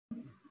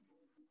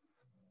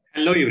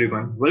Hello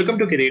everyone, welcome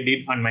to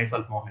CareerDeed and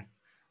myself Mohan.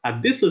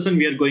 At this session,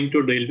 we are going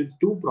to deal with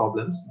two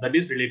problems that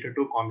is related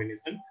to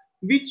combination,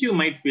 which you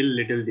might feel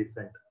little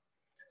different.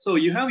 So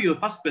you have your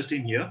first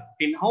question here.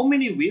 In how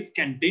many ways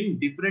can 10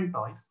 different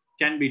toys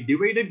can be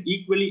divided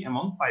equally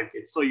among 5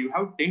 kids? So you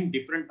have 10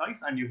 different toys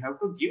and you have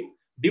to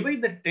divide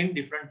the 10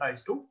 different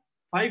toys to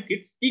 5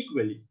 kids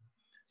equally.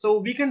 So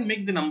we can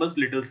make the numbers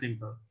little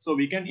simple. So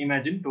we can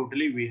imagine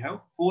totally we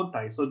have 4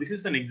 toys. So this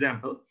is an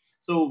example.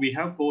 So we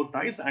have 4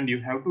 toys and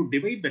you have to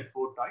divide that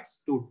 4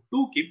 toys to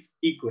 2 kids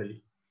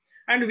equally.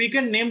 And we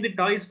can name the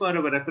toys for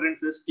our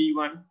references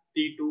T1,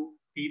 T2,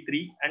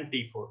 T3 and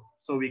T4.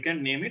 So we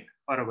can name it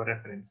for our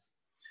reference.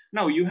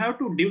 Now you have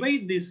to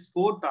divide these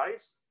 4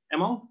 toys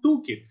among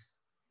 2 kids.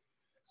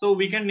 So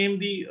we can name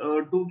the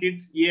 2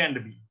 kids A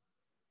and B.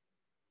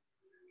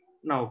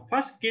 Now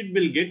first kid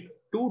will get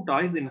 2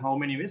 toys in how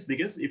many ways?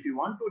 Because if you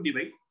want to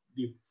divide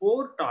the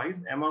 4 toys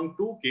among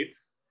 2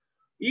 kids,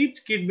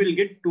 each kid will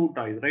get 2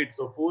 toys, right?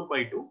 So 4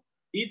 by 2,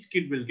 each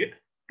kid will get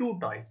 2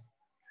 toys.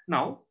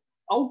 Now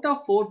out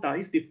of 4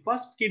 toys, the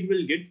first kid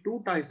will get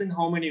 2 toys in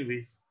how many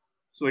ways?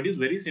 So it is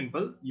very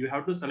simple. You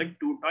have to select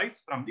 2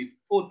 toys from the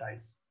 4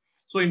 toys.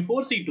 So in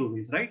 4C2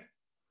 ways, right?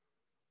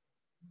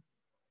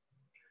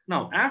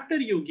 Now after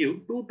you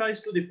give 2 toys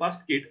to the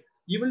first kid,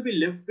 you will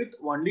be left with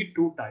only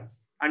 2 toys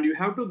and you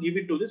have to give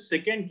it to the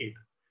second kid.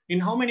 In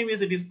how many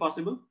ways it is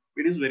possible?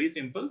 It is very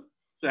simple.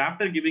 So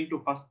after giving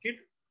to first kid,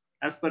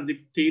 as per the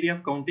theory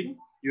of counting,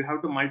 you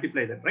have to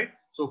multiply that, right?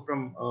 So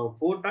from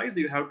 4 toys,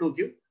 you have to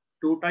give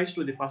 2 toys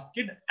to the first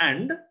kid,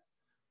 and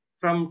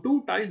from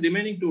 2 toys,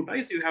 remaining 2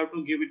 toys, you have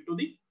to give it to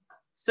the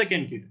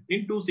second kid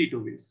in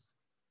 2C2 ways.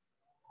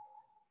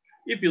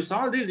 If you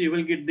solve this, you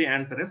will get the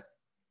answer as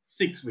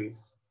 6 ways.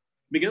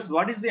 Because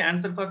what is the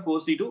answer for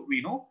 4C2?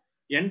 We know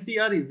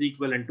NCR is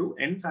equivalent to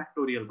n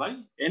factorial by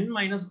n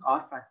minus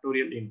r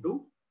factorial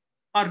into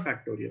r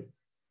factorial.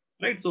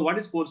 Right? So what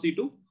is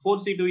 4C2?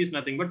 4C2 is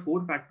nothing but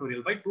 4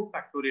 factorial by 2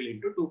 factorial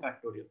into 2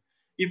 factorial.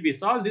 If we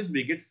solve this,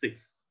 we get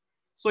 6.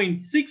 So in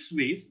 6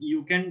 ways,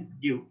 you can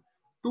give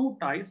 2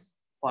 toys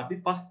for the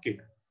first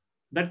kid.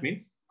 That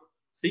means,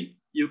 see,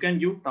 you can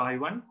give toy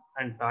 1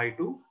 and toy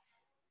 2,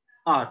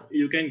 or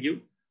you can give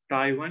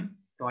toy 1,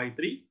 toy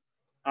 3,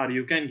 or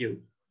you can give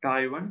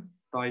toy 1,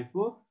 toy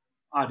 4,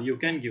 or you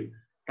can give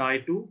toy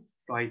 2,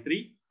 toy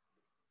 3,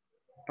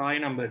 toy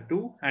number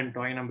 2 and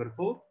toy number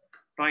 4,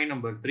 toy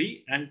number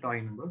 3 and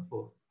toy number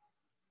 4.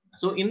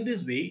 So in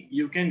this way,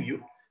 you can give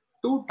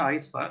 2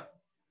 toys for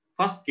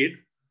first kid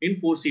in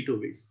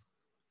 4C2 ways.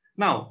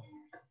 Now,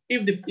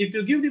 if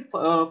you give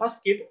the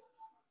first kid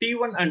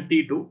T1 and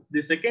T2,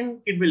 the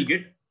second kid will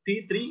get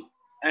T3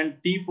 and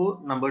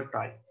T4 number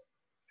toy.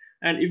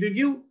 And if you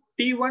give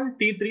T1,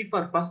 T3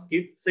 for first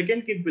kid,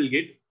 second kid will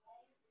get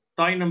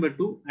toy number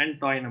 2 and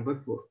toy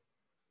number 4.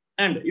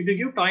 And if you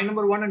give toy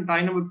number 1 and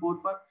toy number 4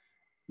 for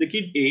the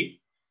kid A,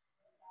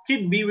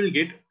 kid B will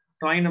get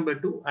toy number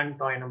 2 and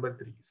toy number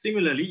 3.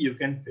 Similarly, you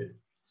can fill.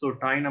 So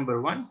toy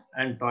number 1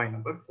 and toy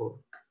number 4.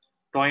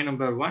 Toy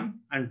number 1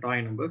 and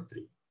toy number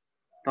 3.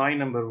 Toy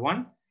number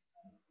 1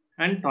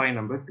 and toy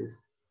number 2.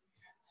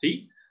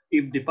 See,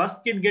 if the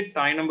first kid get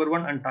toy number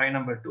 1 and toy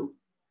number 2,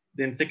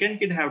 then second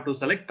kid have to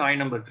select toy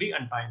number 3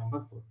 and toy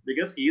number 4,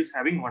 because he is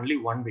having only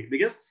one way.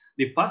 Because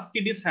the first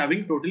kid is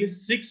having totally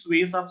 6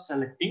 ways of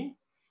selecting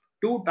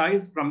 2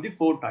 toys from the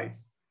 4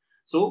 toys.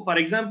 So for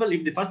example,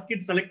 if the first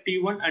kid select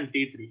T1 and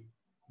T3,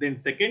 then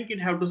second kid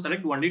have to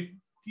select only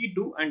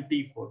T2 and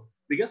T4,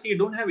 because you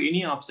don't have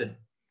any option.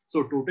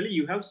 So totally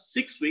you have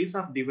 6 ways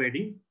of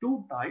dividing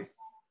 2 toys,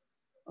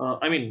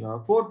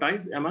 4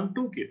 toys among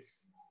 2 kids.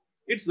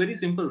 It's very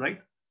simple,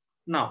 right?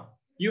 Now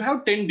you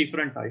have 10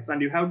 different toys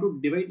and you have to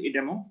divide it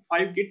among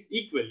 5 kids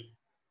equally.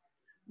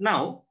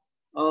 Now,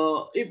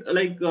 if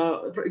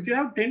you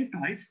have 10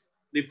 toys,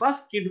 the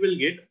first kid will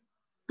get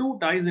 2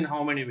 toys in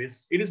how many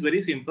ways? It is very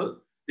simple.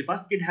 The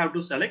first kid have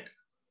to select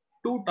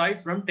 2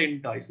 toys from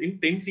 10 toys in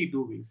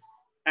 10C2 ways.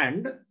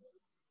 And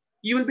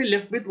you will be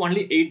left with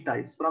only 8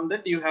 toys. From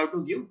that, you have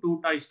to give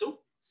 2 toys to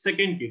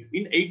second kid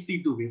in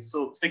 8C2 ways.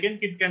 So second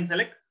kid can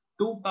select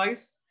 2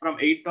 toys from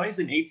 8 toys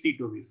in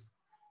 8C2 ways.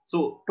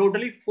 So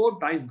totally 4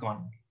 toys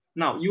gone.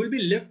 Now you will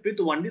be left with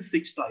only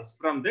 6 toys.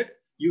 From that,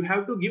 you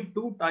have to give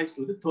 2 toys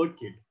to the third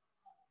kid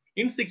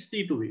in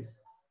 62 ways.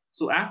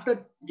 So after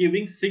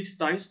giving 6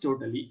 toys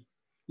totally,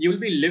 you will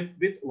be left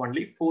with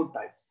only 4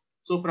 toys.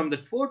 So from the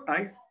 4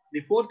 toys,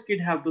 the fourth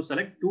kid have to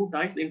select 2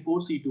 toys in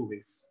 4C2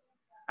 ways.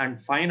 And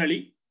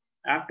finally,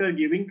 after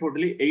giving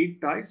totally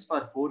 8 toys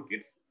for 4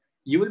 kids,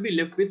 you will be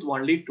left with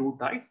only 2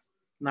 toys.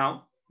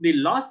 Now the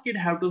last kid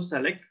have to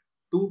select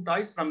 2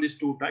 toys from these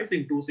 2 toys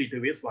in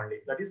 2C2 ways only.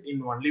 That is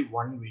in only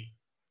one way.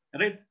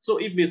 Right? So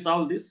if we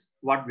solve this,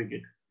 what we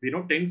get? We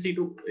know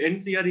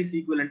NCR is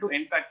equivalent to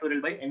n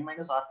factorial by n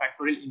minus r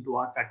factorial into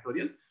r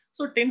factorial.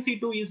 So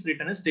 10C2 is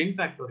written as 10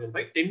 factorial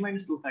by 10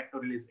 minus 2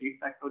 factorial is 8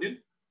 factorial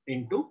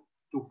into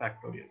 2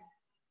 factorial.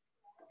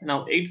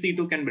 Now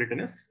 8C2 can be written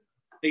as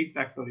 8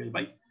 factorial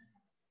by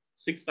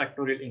 6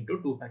 factorial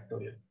into 2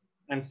 factorial.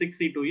 And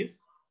 6C2 is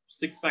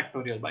 6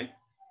 factorial by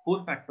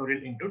 4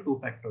 factorial into 2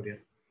 factorial.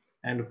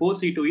 And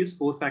 4C2 is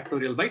 4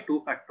 factorial by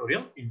 2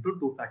 factorial into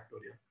 2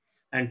 factorial.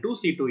 And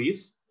 2C2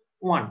 is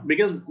 1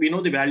 because we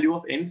know the value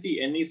of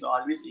NC, N is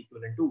always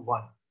equivalent to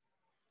 1.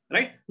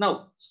 Right?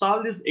 Now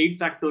solve this 8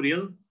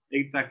 factorial,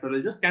 8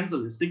 factorial, just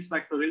cancel this 6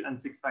 factorial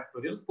and 6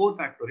 factorial, 4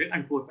 factorial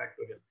and 4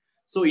 factorial.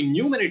 So in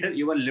numerator,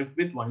 you are left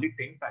with only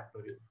 10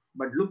 factorial.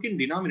 But look in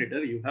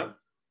denominator, you have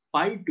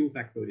 5 2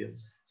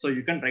 factorials. So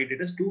you can write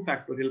it as 2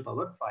 factorial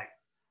power 5.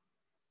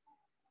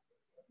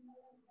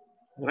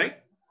 Right?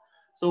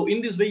 So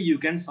in this way, you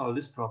can solve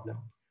this problem.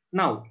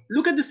 Now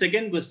look at the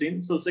second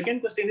question. So second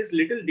question is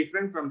little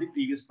different from the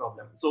previous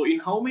problem. So in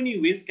how many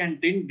ways can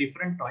 10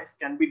 different toys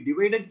can be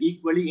divided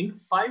equally in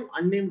 5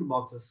 unnamed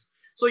boxes?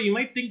 So you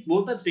might think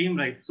both are same,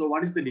 right? So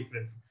what is the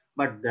difference?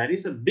 But there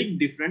is a big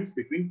difference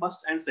between first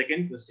and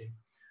second question,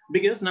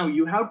 because now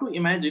you have to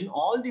imagine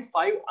all the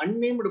 5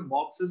 unnamed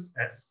boxes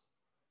as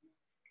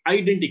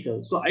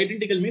identical. So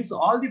identical means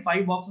all the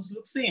 5 boxes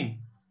look same,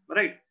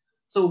 right?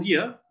 So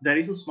here there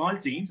is a small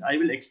change. I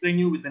will explain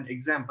you with an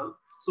example.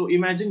 So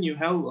imagine you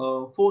have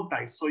 4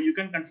 ties. So you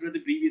can consider the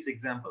previous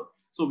example.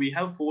 So we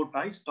have 4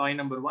 ties: toy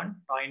number 1,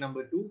 toy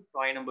number 2,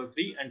 toy number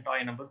 3, and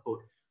toy number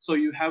 4. So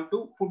you have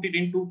to put it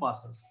in 2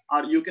 parcels,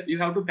 or you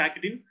have to pack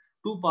it in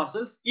 2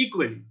 parcels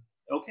equally.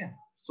 Okay.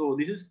 So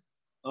this is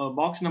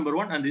box number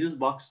 1, and this is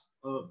box.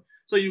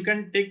 So you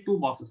can take 2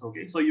 boxes.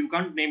 Okay. So you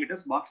can't name it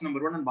as box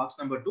number 1 and box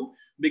number 2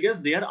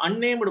 because they are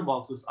unnamed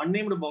boxes.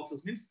 Unnamed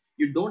boxes means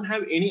you don't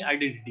have any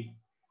identity.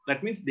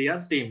 That means they are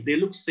same. They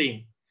look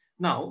same.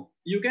 Now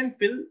you can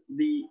fill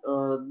the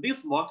this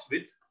box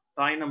with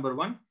toy number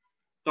 1,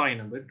 toy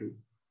number 2,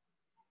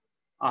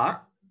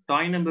 or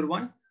toy number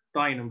 1,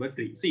 toy number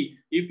 3. See,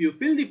 if you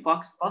fill the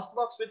first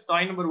box with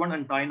toy number 1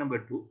 and toy number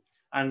 2,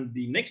 and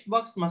the next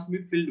box must be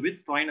filled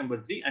with toy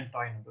number 3 and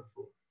toy number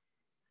 4.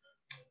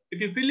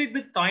 If you fill it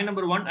with toy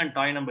number 1 and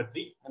toy number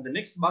 3, and the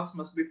next box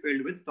must be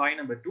filled with toy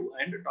number 2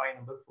 and toy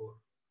number 4.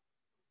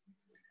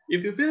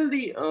 If you fill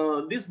the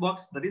this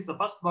box, that is the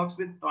first box,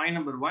 with toy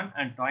number 1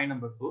 and toy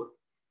number 4,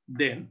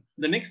 then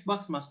the next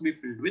box must be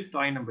filled with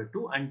toy number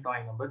 2 and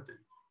toy number 3.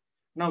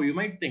 Now you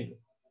might think,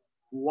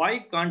 why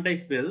can't I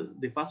fill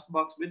the first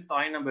box with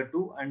toy number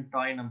 2 and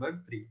toy number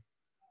 3?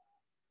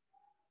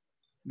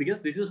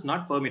 Because this is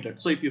not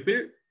permitted. So if you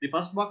fill the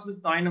first box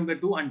with toy number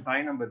 2 and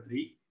toy number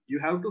 3, you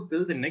have to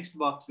fill the next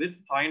box with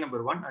toy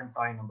number 1 and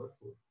toy number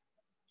 4.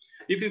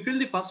 If you fill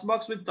the first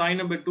box with toy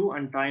number 2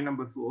 and toy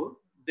number 4,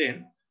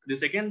 then the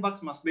second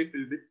box must be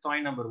filled with toy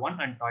number 1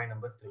 and toy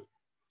number 3.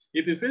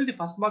 If you fill the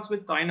first box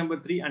with toy number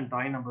 3 and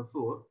toy number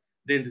 4,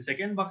 then the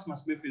second box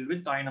must be filled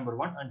with toy number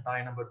 1 and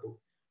toy number 2.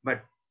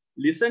 But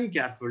listen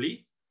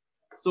carefully.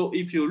 So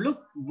if you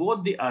look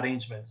both the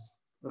arrangements,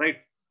 right?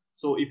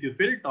 So if you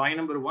fill toy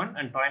number 1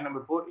 and toy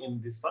number 4 in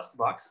this first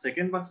box,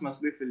 second box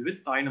must be filled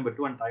with toy number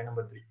 2 and toy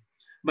number 3.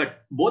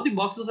 But both the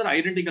boxes are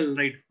identical,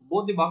 right?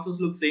 Both the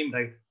boxes look same,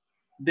 right?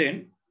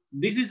 Then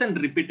this is a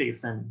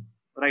repetition,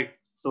 right?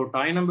 So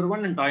toy number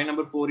 1 and toy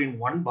number 4 in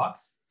one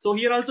box. So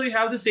here also you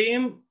have the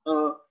same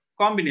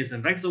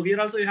combination, right? So here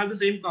also you have the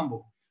same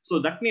combo. So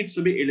that needs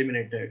to be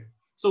eliminated.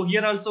 So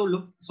here also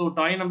look, so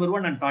toy number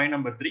 1 and toy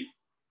number 3.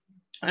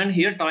 And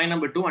here toy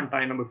number 2 and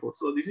toy number 4.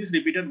 So this is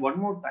repeated one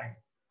more time.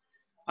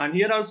 And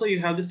here also you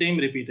have the same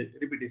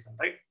repetition,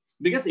 right?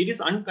 Because it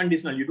is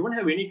unconditional. You don't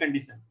have any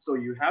condition. So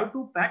you have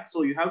to pack.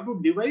 So you have to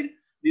divide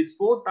these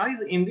 4 ties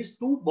in these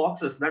 2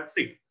 boxes. That's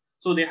it.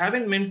 So they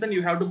haven't mentioned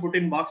you have to put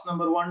in box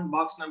number 1,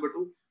 box number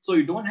 2. So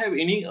you don't have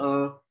any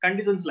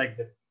conditions like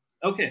that.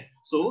 Okay.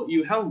 So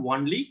you have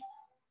only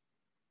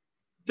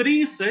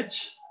 3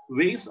 such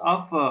ways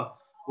of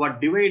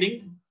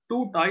dividing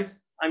 4 ties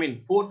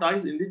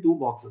in the 2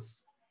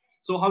 boxes.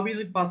 So how is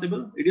it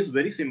possible? It is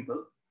very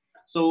simple.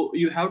 So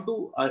you have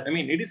to,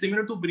 it is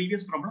similar to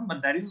previous problem,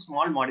 but there is a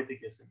small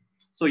modification.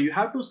 So you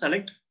have to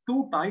select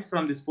 2 ties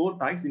from these 4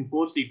 ties in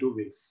 4C2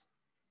 ways,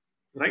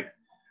 right?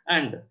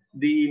 And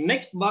the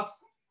next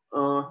box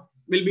will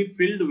be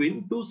filled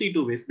with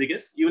 2C2 ways,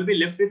 because you will be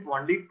left with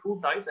only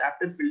 2 ties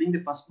after filling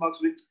the first box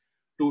with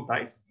 2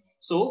 ties.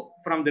 So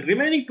from the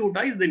remaining 2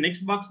 ties, the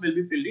next box will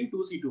be filled in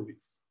 2C2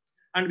 ways.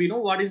 And we know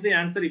what is the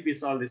answer if we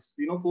solve this.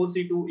 We know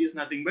 4C2 is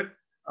nothing but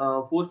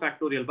 4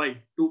 factorial by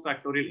 2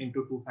 factorial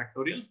into 2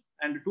 factorial,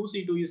 and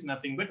 2C2 is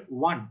nothing but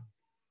 1,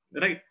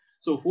 right?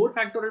 So 4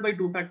 factorial by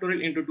 2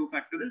 factorial into 2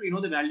 factorial, we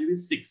know the value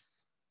is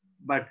 6.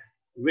 But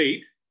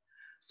wait,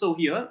 so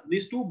here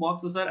these 2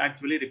 boxes are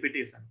actually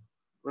repetition,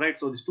 right?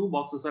 So these 2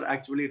 boxes are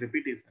actually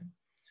repetition.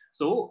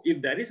 So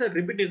if there is a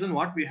repetition,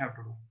 what we have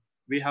to do?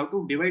 We have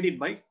to divide it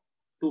by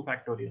 2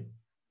 factorial.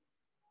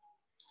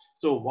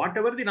 So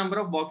whatever the number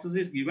of boxes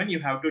is given, you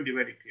have to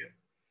divide it here.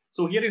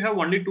 So here you have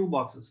only 2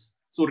 boxes.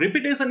 So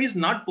repetition is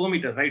not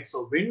permitted, right?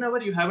 So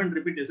whenever you have a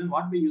repetition,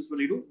 what we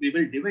usually do, we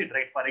will divide,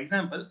 right? For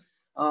example,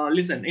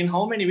 listen, in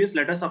how many ways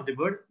letters of the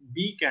word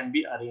B can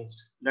be arranged?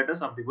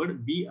 Letters of the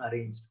word B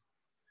arranged.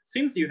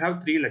 Since you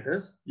have 3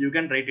 letters, you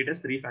can write it as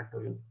 3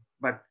 factorial.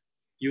 But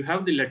you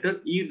have the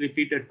letter E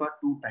repeated for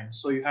 2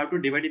 times. So you have to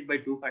divide it by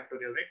 2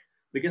 factorial, right?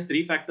 Because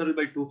 3 factorial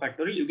by 2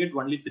 factorial, you get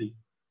only 3.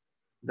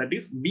 That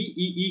is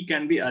BEE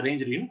can be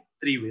arranged in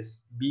three ways: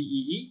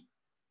 BEE,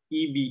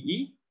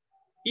 EBE,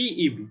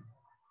 EEB.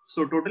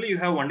 So totally you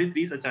have only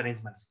three such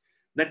arrangements.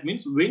 That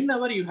means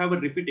whenever you have a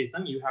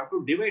repetition, you have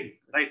to divide it,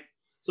 right?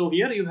 So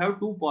here you have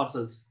two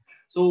parcels.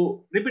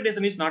 So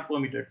repetition is not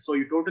permitted. So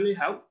you totally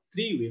have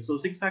three ways. So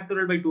 6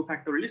 factorial by 2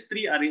 factorial is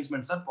three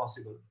arrangements are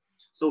possible.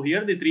 So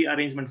here the three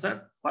arrangements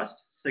are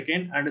first,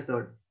 second, and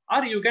third.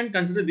 Or you can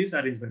consider this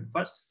arrangement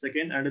first,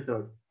 second, and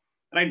third,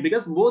 right?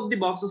 Because both the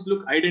boxes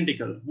look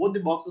identical, both the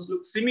boxes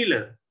look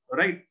similar,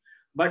 right?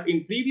 But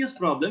in previous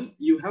problem,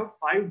 you have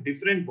 5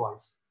 different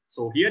boys.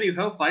 So here you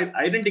have 5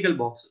 identical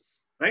boxes,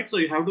 right? So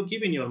you have to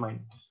keep in your mind.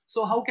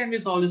 So how can we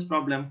solve this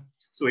problem?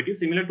 So it is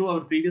similar to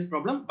our previous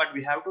problem, but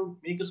we have to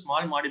make a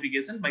small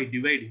modification by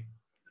dividing,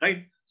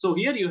 right? So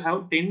here you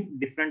have 10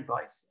 different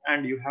toys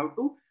and you have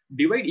to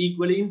divide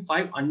equally in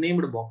 5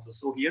 unnamed boxes.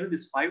 So here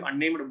these 5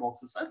 unnamed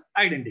boxes are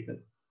identical.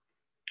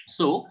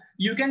 So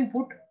you can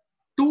put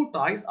 2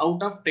 toys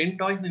out of 10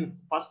 toys in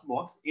first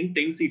box in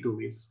 10C2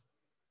 ways.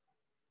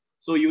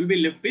 So you will be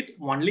left with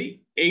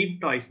only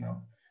 8 toys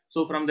now.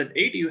 So from that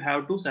 8, you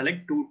have to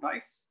select 2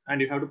 toys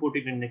and you have to put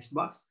it in next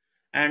box.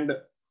 And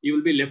you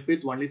will be left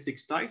with only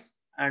 6 toys.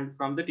 And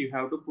from that, you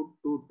have to put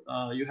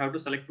you have to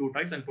select 2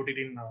 toys and put it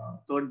in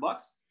third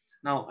box.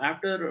 Now,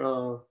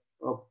 after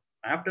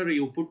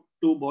you put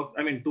 2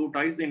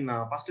 toys in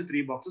first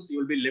 3 boxes, you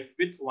will be left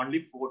with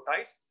only 4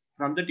 toys.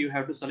 From that, you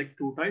have to select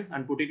 2 toys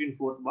and put it in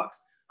fourth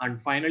box. And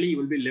finally, you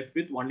will be left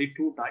with only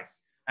 2 toys.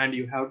 And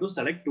you have to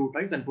select 2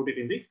 toys and put it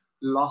in the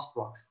last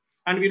box.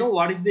 And we know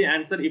what is the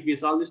answer if we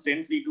solve this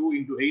 10C2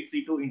 into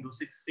 8C2 into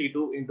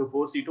 6C2 into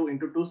 4C2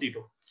 into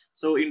 2C2.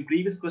 So in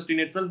previous question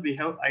itself, we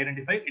have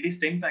identified it is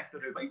 10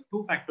 factorial by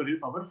 2 factorial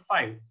power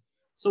 5.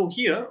 So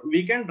here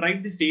we can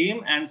write the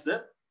same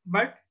answer,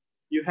 but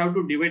you have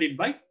to divide it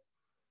by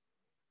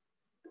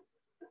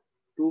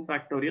 2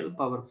 factorial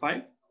power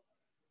 5.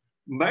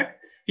 But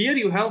here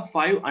you have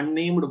 5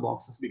 unnamed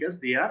boxes because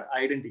they are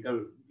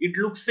identical. It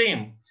looks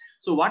same.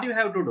 So what you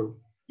have to do?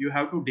 You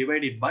have to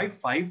divide it by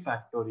 5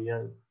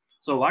 factorial.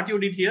 So what you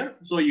did here,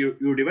 so you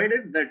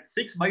divided that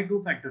 6 by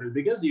 2 factorial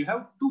because you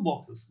have 2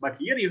 boxes, but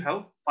here you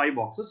have 5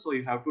 boxes. So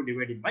you have to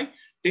divide it by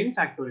 10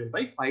 factorial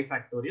by 5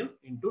 factorial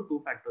into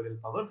 2 factorial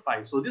power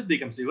 5. So this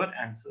becomes your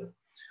answer.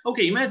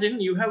 Okay,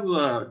 imagine you have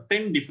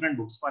 10 different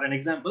books. For an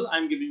example,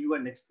 I'm giving you a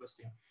next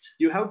question.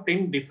 You have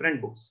 10 different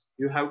books.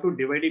 You have to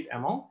divide it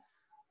among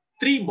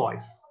 3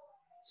 boys.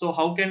 So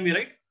how can we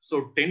write?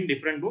 So 10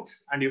 different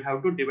books and you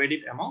have to divide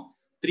it among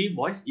 3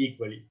 boys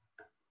equally.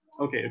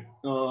 Okay,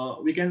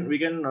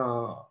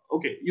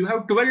 okay, you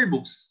have 12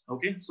 books.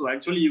 Okay, so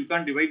actually you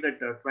can't divide that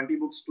 20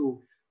 books to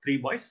 3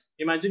 boys.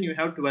 Imagine you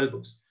have 12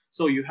 books.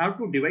 So you have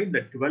to divide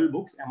the 12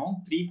 books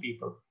among 3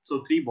 people.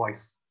 So 3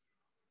 boys.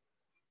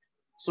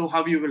 So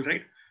how you will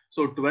write?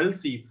 So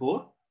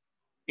 12C4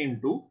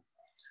 into,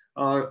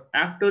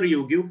 after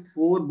you give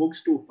 4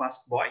 books to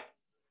first boy,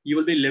 you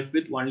will be left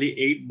with only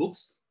 8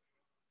 books.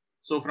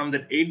 So from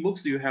that 8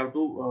 books, you have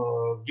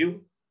to give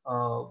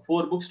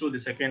 4 books to the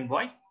second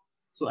boy.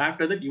 So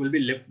after that, you will be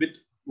left with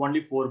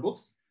only 4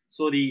 books.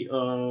 So the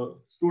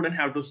student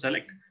have to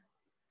select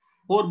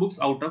 4 books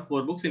out of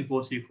 4 books in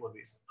 4C4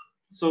 ways.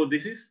 So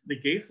this is the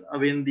case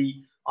when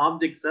the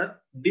objects are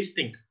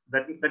distinct.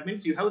 That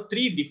means you have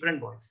 3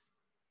 different boys,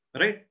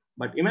 right?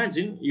 But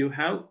imagine you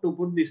have to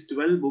put these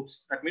 12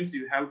 books. That means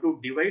you have to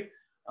divide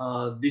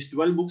these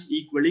 12 books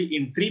equally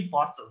in 3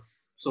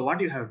 parcels. So what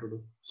you have to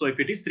do? So if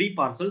it is 3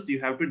 parcels, you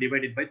have to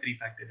divide it by 3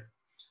 factorial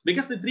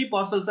because the 3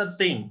 parcels are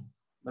same,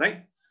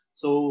 right?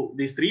 So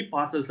these 3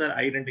 parcels are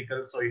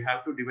identical. So you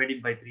have to divide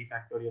it by 3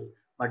 factorial.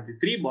 But the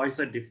 3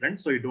 boys are different.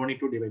 So you don't need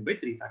to divide by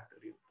 3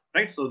 factorial,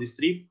 right? So these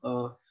 3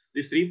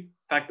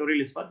 factorial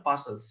is for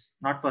parcels,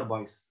 not for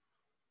boys.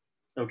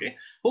 Okay.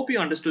 Hope you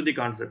understood the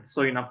concept.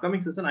 So in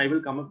upcoming session, I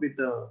will come up with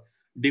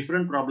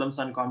different problems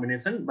on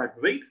combination. But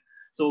wait.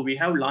 So we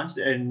have launched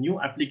a new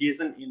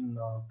application in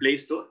Play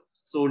Store.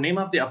 So name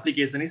of the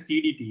application is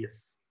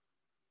CDTS.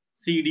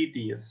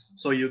 CDTS.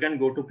 So you can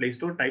go to Play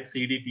Store, type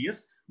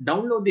CDTS,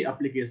 download the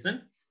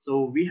application.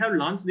 So we have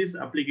launched this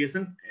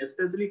application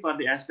especially for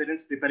the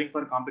aspirants preparing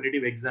for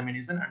competitive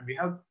examination, and we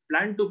have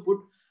planned to put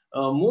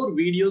more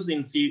videos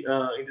in the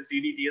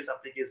CDTS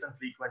application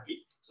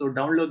frequently. So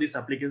download this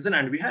application,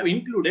 and we have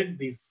included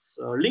this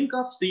link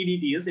of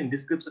CDTS in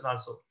description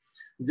also.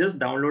 Just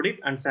download it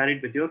and share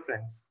it with your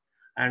friends.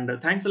 And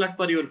thanks a lot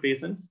for your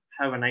patience.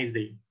 Have a nice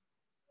day.